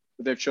measure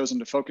that they've chosen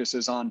to focus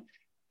is on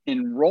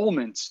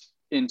enrollment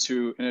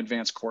into an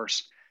advanced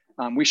course,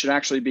 we should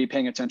actually be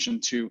paying attention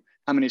to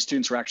how many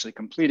students are actually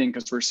completing,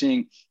 because we're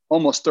seeing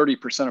almost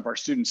 30% of our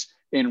students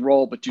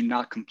enroll but do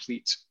not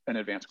complete an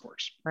advanced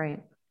course. Right.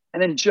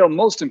 And then, Jill,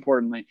 most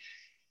importantly,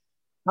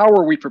 how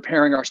are we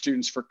preparing our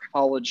students for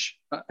college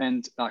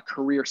and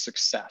career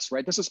success,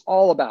 right? This is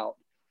all about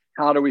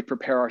how do we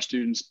prepare our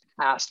students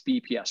past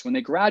BPS. When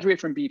they graduate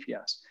from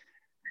BPS,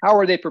 how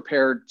are they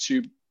prepared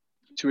to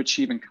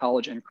achieve in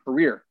college and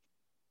career?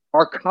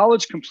 Our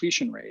college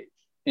completion rate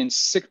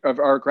of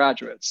our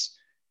graduates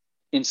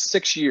in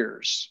 6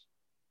 years,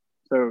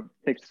 so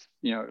we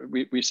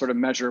sort of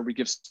measure, we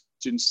give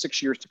students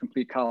 6 years to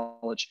complete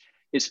college,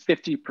 is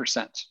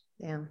 50%.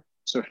 Yeah.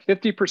 So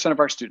 50%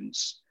 of our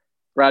students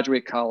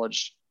graduate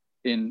college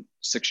in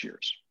 6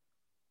 years.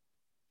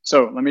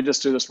 So let me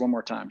just do this one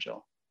more time,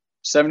 Jill.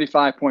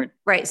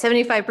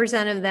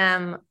 75% of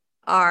them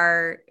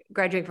are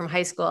graduating from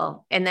high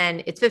school, and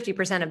then it's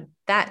 50% of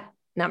that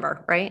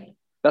number, right?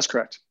 That's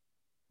correct.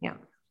 Yeah.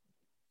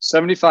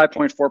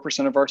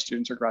 75.4% of our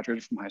students are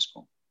graduating from high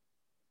school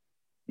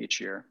each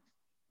year,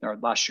 or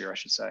last year, I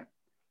should say.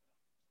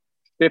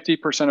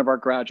 50% of our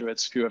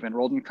graduates who have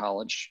enrolled in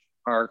college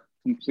are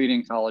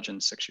completing college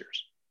in 6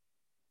 years.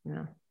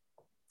 Yeah.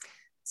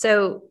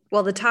 So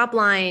while the top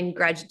line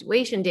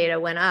graduation data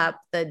went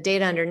up, the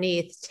data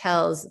underneath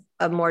tells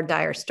a more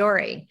dire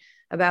story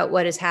about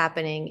what is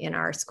happening in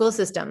our school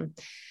system.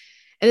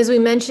 And as we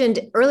mentioned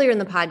earlier in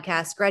the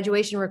podcast,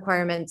 graduation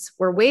requirements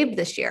were waived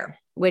this year,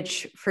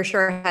 which for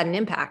sure had an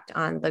impact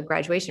on the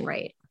graduation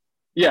rate.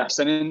 Yes,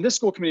 and in this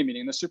school committee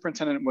meeting, the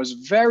superintendent was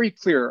very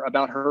clear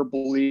about her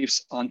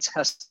beliefs on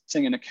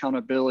testing and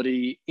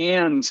accountability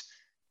and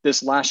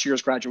this last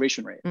year's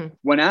graduation rate.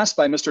 When asked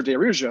by Mr.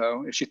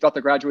 DeRuggio if she thought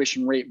the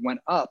graduation rate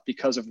went up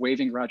because of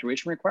waiving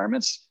graduation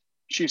requirements,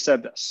 she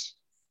said this.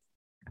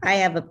 I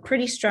have a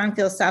pretty strong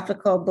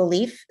philosophical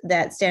belief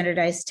that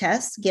standardized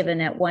tests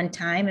given at one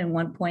time and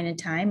one point in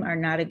time are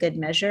not a good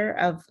measure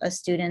of a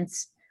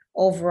student's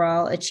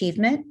overall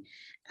achievement.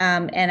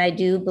 And I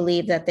do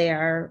believe that they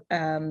are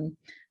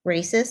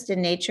racist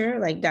in nature,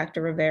 like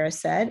Dr. Rivera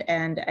said,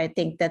 and I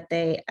think that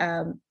they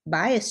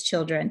bias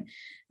children.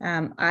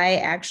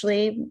 I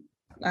actually,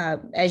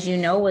 as you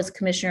know, was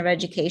Commissioner of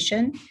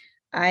Education.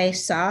 I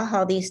saw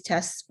how these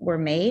tests were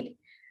made.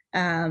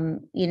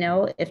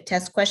 If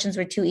test questions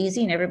were too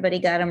easy and everybody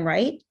got them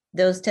right,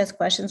 those test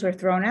questions were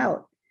thrown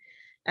out.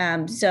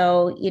 I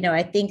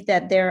think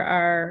that there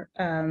are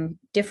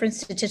different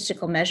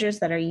statistical measures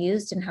that are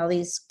used in how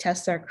these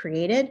tests are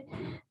created.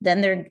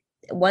 Then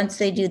once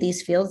they do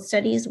these field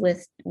studies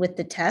with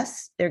the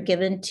tests, they're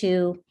given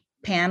to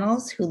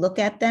panels who look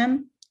at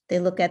them. They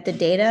look at the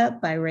data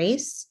by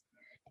race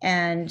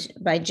and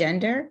by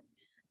gender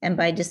and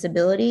by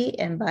disability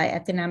and by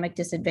economic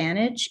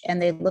disadvantage.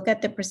 And they look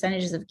at the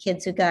percentages of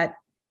kids who got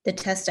the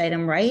test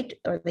item right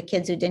or the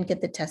kids who didn't get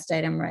the test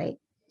item right.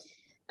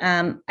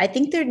 I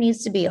think there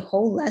needs to be a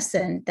whole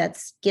lesson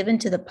that's given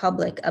to the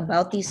public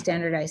about these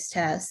standardized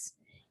tests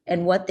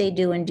and what they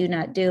do and do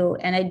not do.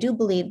 And I do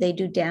believe they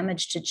do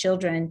damage to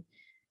children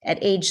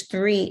at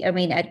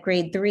at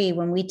grade 3,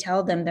 when we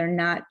tell them they're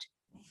not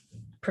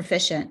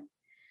proficient.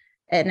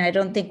 And I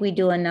don't think we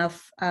do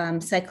enough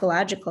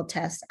psychological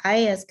tests.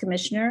 I, as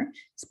commissioner,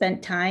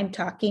 spent time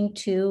talking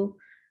to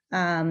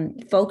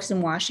folks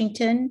in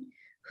Washington,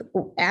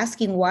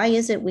 asking why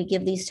is it we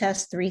give these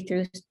tests 3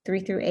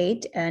 through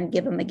 8 and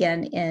give them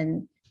again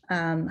in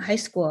high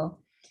school.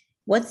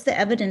 What's the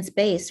evidence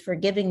base for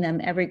giving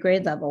them every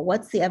grade level?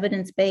 What's the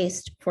evidence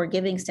based for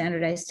giving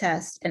standardized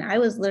tests? And I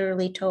was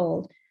literally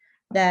told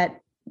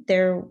that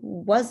there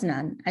was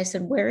none. I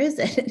said, where is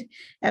it?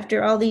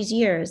 After all these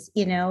years,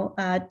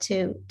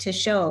 to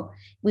show.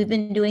 We've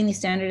been doing these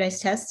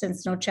standardized tests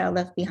since No Child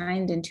Left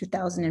Behind in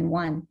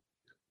 2001.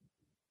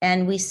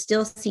 And we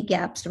still see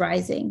gaps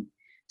rising.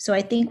 So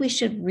I think we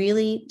should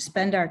really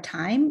spend our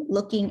time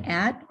looking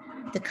at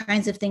the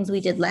kinds of things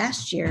we did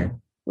last year,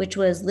 which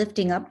was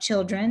lifting up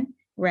children,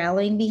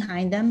 rallying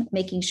behind them,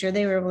 making sure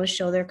they were able to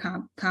show their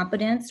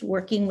competence,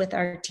 working with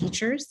our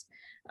teachers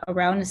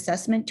around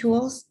assessment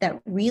tools that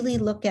really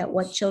look at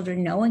what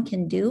children know and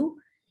can do,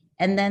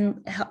 and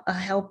then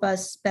help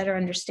us better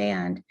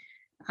understand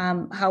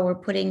how we're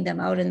putting them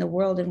out in the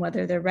world and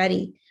whether they're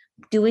ready.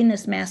 Doing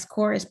this mass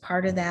core is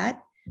part of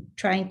that,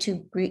 trying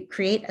to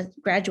create a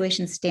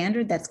graduation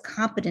standard that's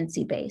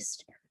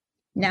competency-based.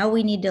 Now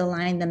we need to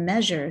align the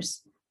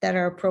measures that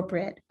are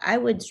appropriate. I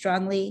would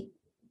strongly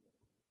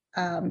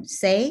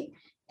say,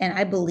 and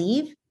I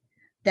believe,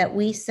 that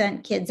we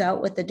sent kids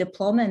out with a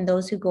diploma, and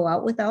those who go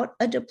out without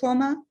a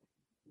diploma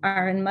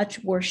are in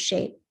much worse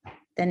shape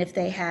than if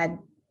they had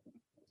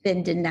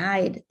been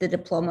denied the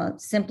diploma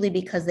simply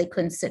because they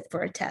couldn't sit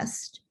for a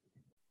test.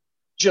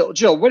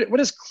 Jill, what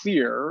is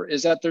clear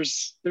is that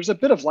there's a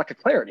bit of lack of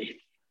clarity.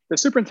 The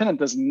superintendent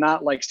does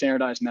not like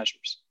standardized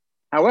measures.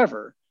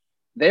 However,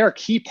 they are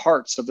key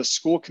parts of the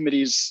school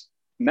committee's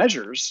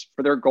measures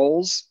for their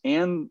goals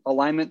and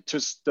alignment to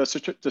the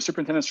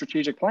superintendent's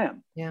strategic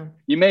plan. Yeah.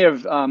 You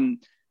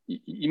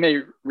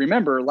may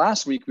remember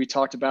last week we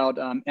talked about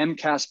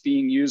MCAS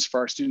being used for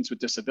our students with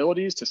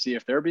disabilities to see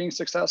if they're being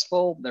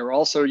successful. They were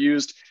also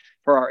used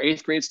for our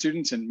 8th grade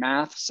students in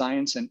math,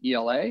 science, and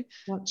ELA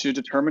to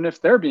determine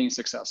if they're being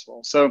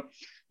successful. So,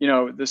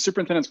 the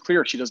superintendent's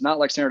clear she does not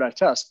like standardized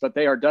tests, but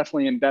they are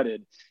definitely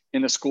embedded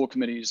in the school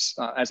committee's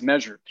as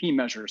key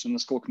measures in the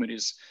school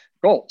committee's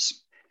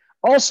goals.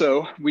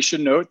 Also, we should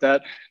note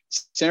that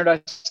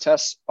standardized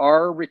tests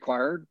are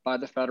required by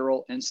the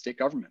federal and state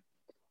government.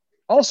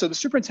 Also, the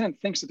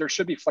superintendent thinks that there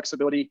should be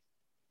flexibility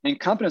and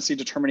competency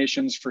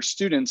determinations for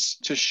students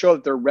to show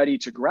that they're ready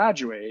to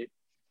graduate,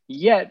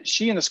 yet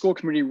she and the school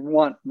committee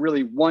want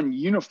really one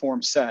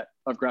uniform set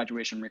of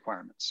graduation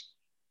requirements.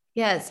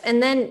 Yes,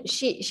 and then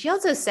she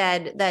also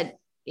said that,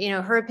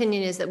 her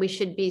opinion is that we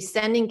should be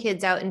sending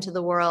kids out into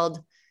the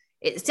world.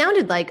 It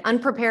sounded like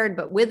unprepared,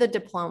 but with a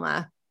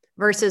diploma,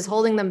 versus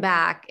holding them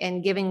back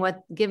and giving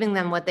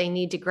them what they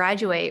need to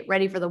graduate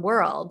ready for the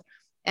world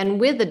and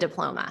with a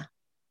diploma.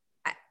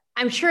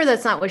 I'm sure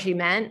that's not what she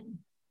meant,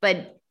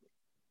 but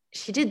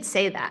she did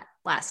say that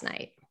last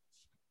night.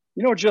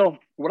 Jill,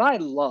 what I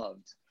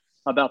loved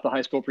about the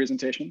high school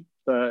presentation,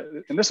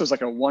 and this was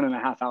like a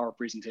 1.5 hour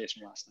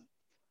presentation last night.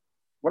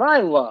 What I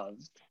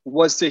loved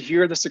was to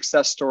hear the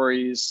success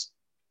stories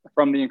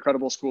from the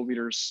incredible school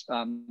leaders.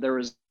 There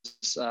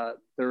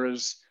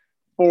was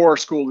 4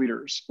 school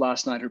leaders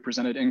last night who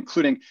presented,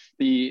 including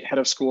the head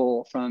of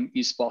school from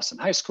East Boston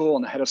High School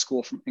and the head of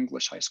school from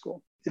English High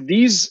School.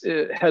 These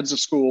heads of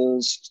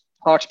schools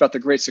talked about the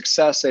great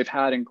success they've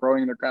had in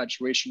growing their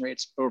graduation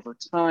rates over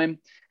time.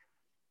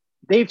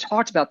 They've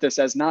talked about this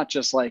as not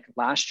just like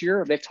last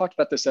year, they've talked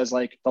about this as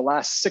like the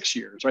last 6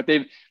 years,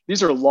 right?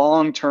 These are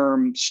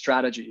long-term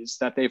strategies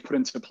that they've put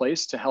into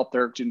place to help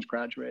their students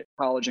graduate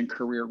college and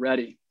career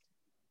ready.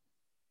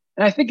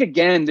 And I think,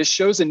 again, this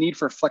shows a need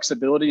for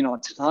flexibility and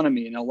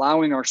autonomy in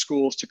allowing our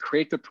schools to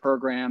create the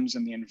programs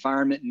and the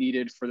environment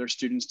needed for their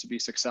students to be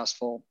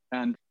successful.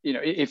 And,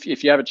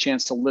 if you have a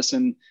chance to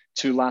listen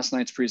to last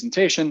night's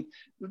presentation,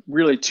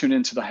 really tune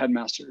into the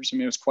headmasters. I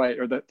mean, it was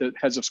the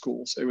heads of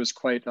schools. It was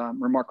quite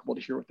remarkable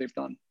to hear what they've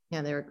done.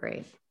 Yeah, they were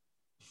great.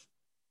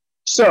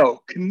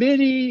 So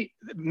committee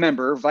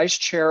member, Vice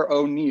Chair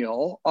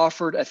O'Neill,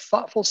 offered a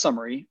thoughtful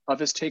summary of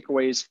his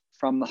takeaways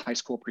from the high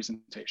school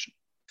presentation.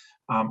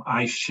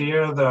 I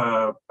share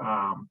the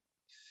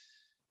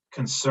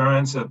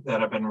concerns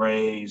that have been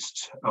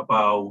raised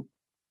about,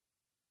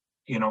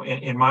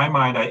 in my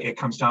mind, it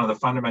comes down to the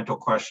fundamental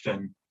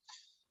question: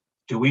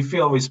 do we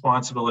feel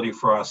responsibility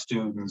for our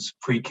students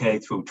pre-K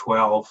through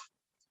 12,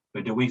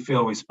 or do we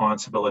feel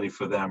responsibility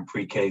for them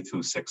pre-K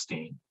through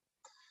 16?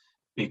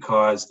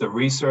 Because the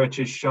research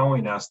is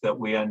showing us that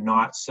we are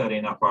not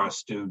setting up our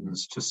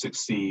students to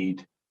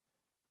succeed,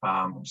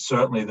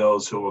 certainly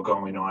those who are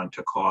going on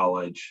to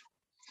college.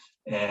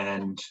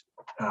 And,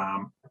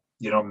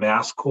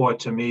 Mass Core,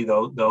 to me,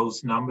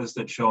 those numbers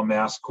that show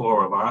Mass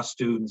Core of our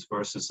students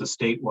versus the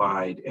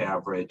statewide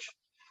average,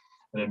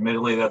 And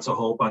admittedly, that's a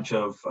whole bunch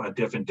of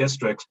different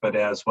districts, but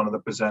as one of the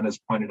presenters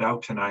pointed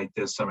out tonight,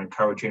 there's some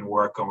encouraging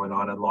work going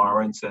on in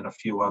Lawrence and a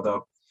few other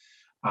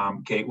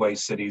gateway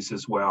cities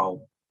as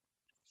well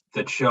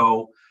that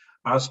show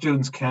our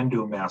students can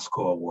do Mass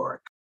Core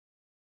work.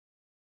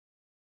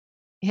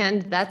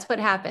 And that's what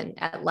happened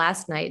at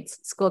last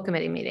night's school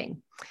committee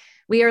meeting.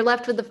 We are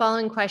left with the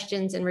following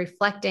questions in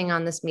reflecting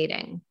on this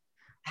meeting.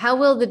 How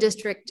will the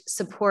district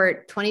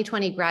support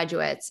 2020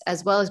 graduates,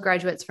 as well as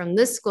graduates from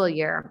this school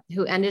year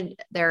who ended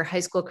their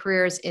high school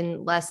careers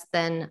in less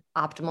than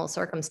optimal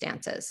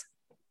circumstances?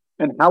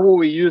 And how will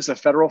we use the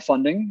federal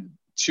funding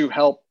to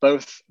help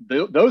both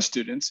those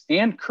students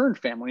and current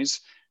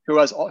families who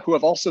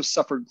have also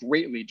suffered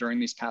greatly during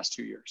these past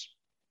 2 years?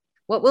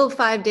 What will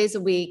 5 days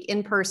a week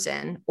in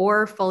person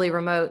or fully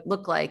remote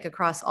look like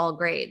across all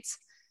grades?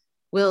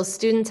 Will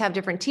students have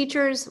different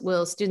teachers?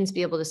 Will students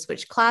be able to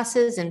switch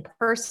classes in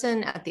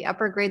person at the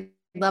upper grade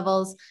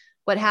levels?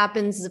 What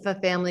happens if a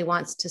family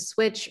wants to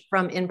switch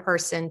from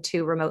in-person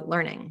to remote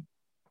learning?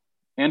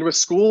 And with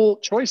school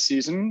choice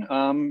season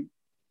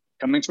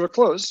coming to a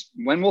close,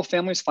 when will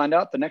families find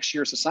out the next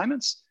year's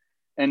assignments?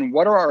 And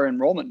what are our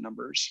enrollment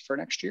numbers for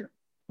next year?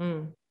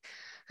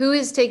 Who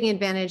is taking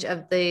advantage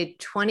of the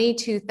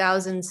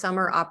 22,000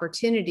 summer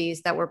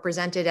opportunities that were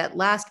presented at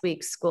last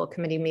week's school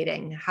committee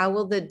meeting? How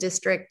will the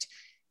district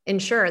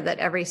ensure that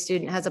every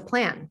student has a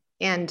plan?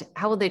 And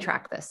how will they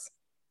track this?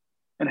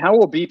 And how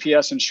will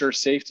BPS ensure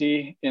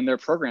safety in their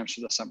programs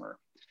for the summer?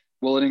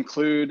 Will it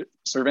include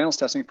surveillance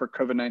testing for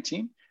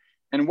COVID-19?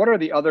 And what are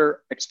the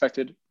other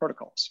expected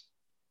protocols?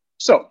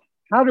 So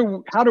how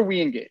do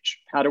we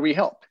engage? How do we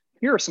help?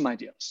 Here are some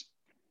ideas.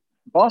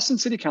 Boston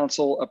City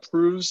Council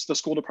approves the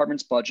school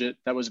department's budget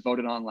that was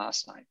voted on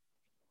last night.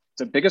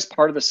 It's the biggest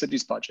part of the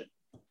city's budget.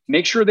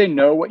 Make sure they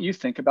know what you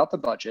think about the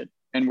budget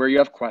and where you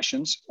have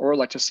questions or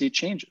like to see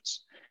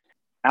changes.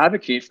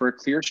 Advocate for a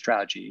clear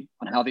strategy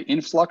on how the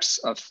influx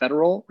of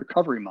federal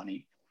recovery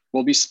money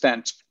will be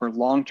spent for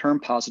long-term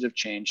positive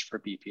change for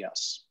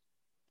BPS.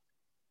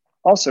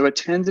 Also,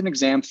 attend an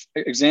exam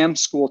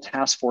school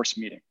task force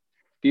meeting.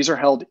 These are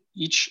held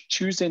each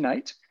Tuesday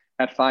night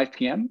at 5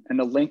 p.m. and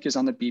the link is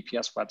on the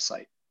BPS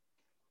website.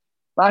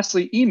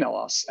 Lastly, email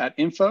us at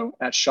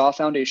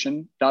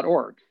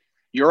info@shawfoundation.org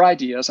your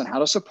ideas on how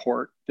to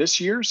support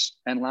this year's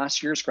and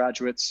last year's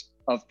graduates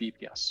of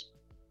BPS.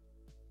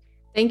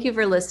 Thank you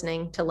for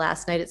listening to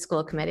Last Night at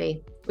School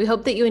Committee. We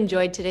hope that you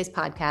enjoyed today's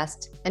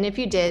podcast. And if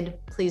you did,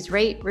 please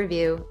rate,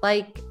 review,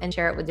 like, and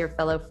share it with your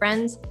fellow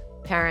friends,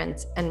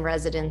 parents, and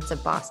residents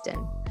of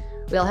Boston.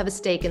 We all have a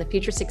stake in the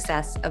future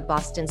success of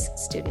Boston's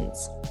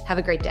students. Have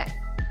a great day.